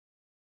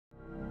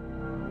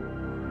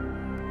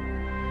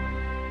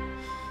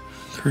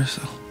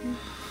Crystal,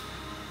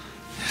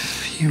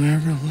 if you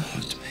ever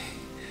loved me...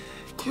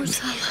 Of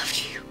course I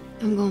loved you.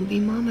 I'm gonna be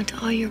mama to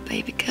all your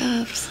baby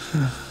cubs.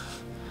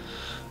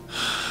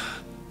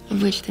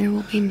 Of which there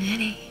will be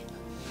many.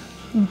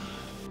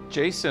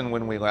 Jason,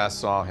 when we last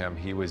saw him,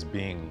 he was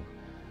being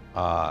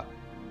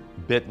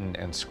bitten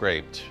and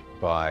scraped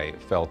by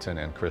Felton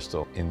and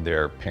Crystal in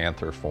their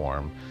panther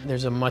form.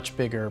 There's a much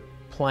bigger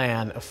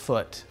plan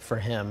afoot for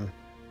him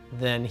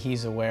than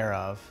he's aware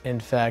of. In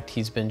fact,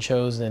 he's been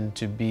chosen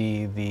to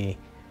be the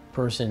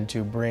person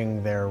to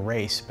bring their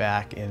race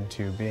back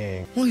into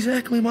being. What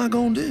exactly am I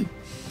gonna do?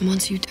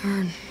 Once you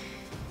turn,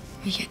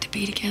 we get to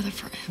be together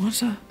forever.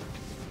 What's a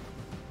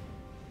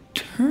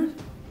turn?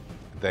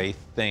 They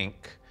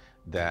think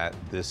that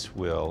this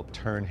will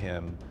turn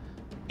him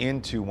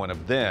into one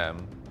of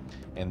them,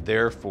 and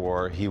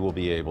therefore he will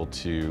be able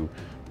to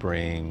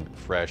bring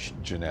fresh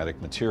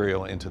genetic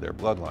material into their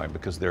bloodline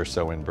because they're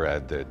so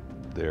inbred that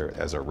they're,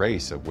 as a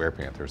race of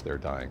werepanthers, they're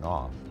dying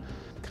off.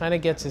 Kind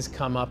of gets his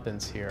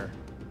comeuppance here.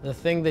 The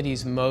thing that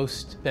he's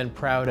most been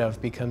proud of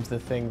becomes the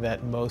thing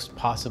that most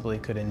possibly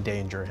could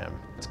endanger him.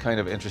 It's kind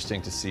of interesting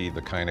to see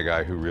the kind of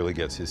guy who really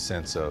gets his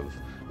sense of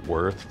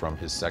worth from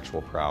his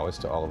sexual prowess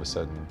to all of a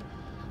sudden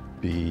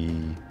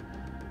be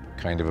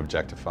kind of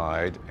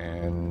objectified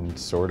and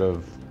sort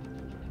of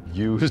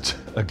used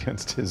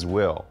against his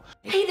will.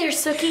 Hey there,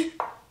 Sookie.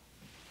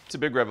 It's a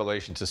big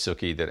revelation to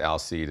Sookie that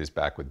Alcide is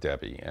back with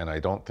Debbie, and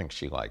I don't think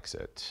she likes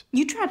it.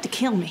 You tried to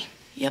kill me.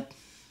 Yep,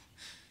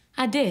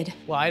 I did.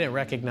 Well, I didn't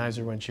recognize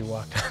her when she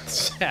walked on the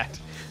set.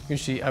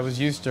 I was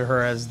used to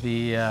her as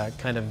the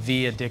kind of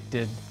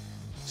V-addicted,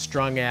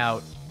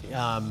 strung-out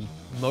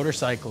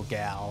motorcycle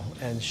gal,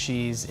 and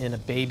she's in a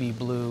baby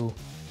blue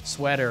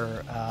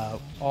sweater,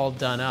 all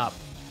done up.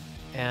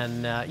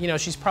 And, you know,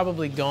 she's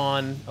probably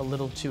gone a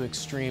little too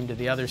extreme to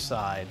the other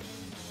side,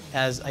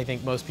 as I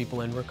think most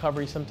people in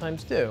recovery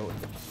sometimes do.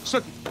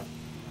 Sookie.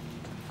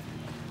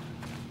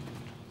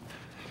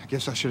 I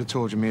guess I should have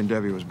told you me and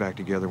Debbie was back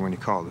together when you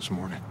called this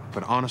morning.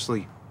 But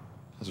honestly,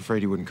 I was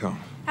afraid you wouldn't come.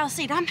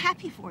 Alcide, I'm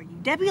happy for you.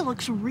 Debbie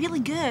looks really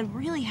good,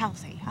 really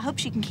healthy. I hope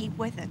she can keep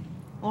with it.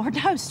 Lord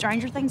knows,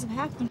 stranger things have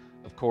happened.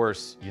 Of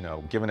course, you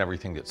know, given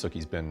everything that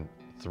Sookie's been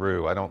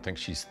through, I don't think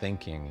she's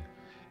thinking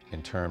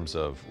in terms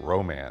of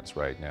romance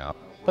right now.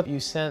 But you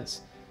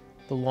sense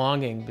the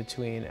longing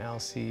between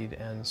Alcide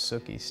and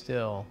Sookie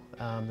still,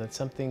 that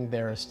something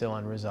there is still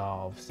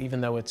unresolved.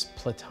 Even though it's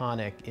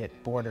platonic, it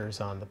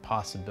borders on the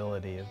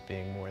possibility of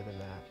being more than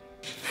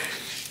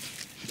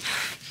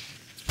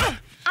that.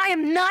 I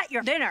am not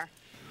your dinner.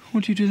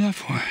 What'd you do that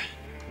for?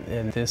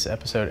 In this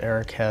episode,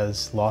 Eric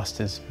has lost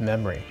his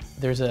memory.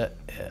 There's a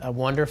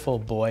wonderful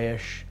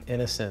boyish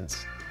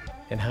innocence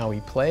in how he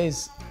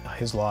plays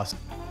his lost.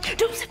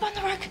 Don't sit on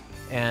the rug.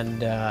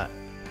 And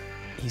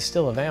he's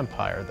still a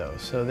vampire, though,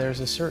 so there's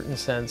a certain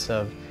sense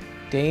of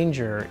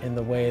danger in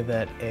the way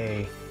that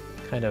a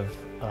kind of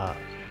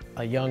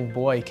a young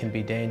boy can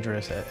be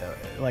dangerous,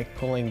 like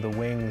pulling the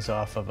wings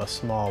off of a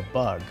small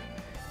bug.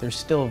 There's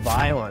still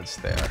violence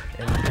there,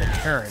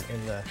 inherent in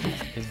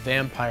his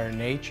vampire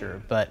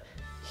nature, but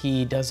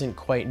he doesn't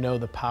quite know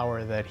the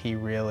power that he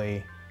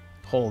really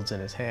holds in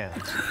his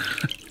hands.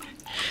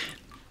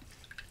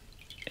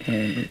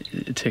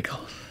 It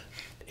tickles.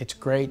 It's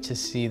great to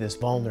see this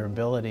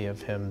vulnerability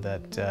of him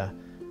that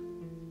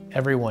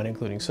everyone,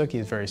 including Sookie,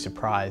 is very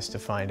surprised to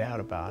find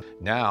out about.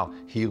 Now,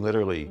 he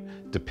literally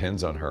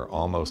depends on her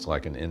almost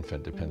like an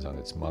infant depends on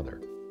its mother.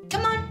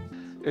 Come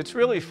on. It's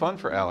really fun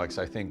for Alex,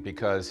 I think,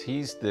 because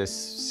he's this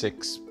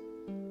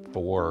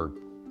 6'4",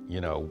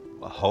 you know,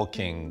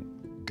 hulking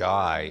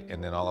guy,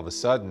 and then all of a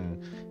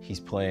sudden, he's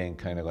playing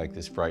kind of like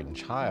this frightened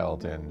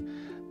child, and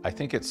I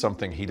think it's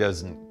something he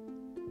doesn't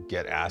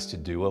get asked to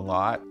do a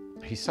lot.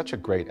 He's such a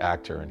great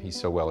actor, and he's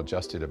so well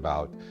adjusted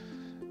about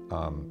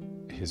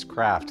his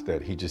craft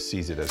that he just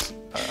sees it as,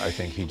 I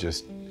think he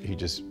just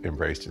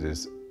embraced it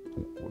as,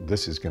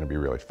 this is going to be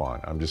really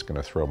fun. I'm just going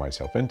to throw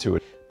myself into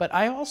it. But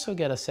I also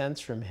get a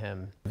sense from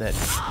him that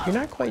you're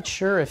not quite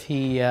sure if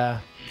he's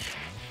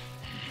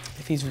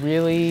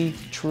really,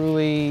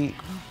 truly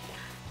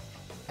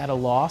at a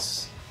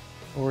loss,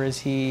 or is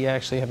he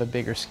actually have a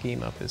bigger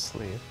scheme up his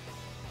sleeve?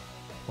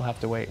 We'll have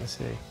to wait and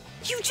see.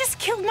 You just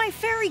killed my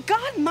fairy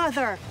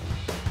godmother.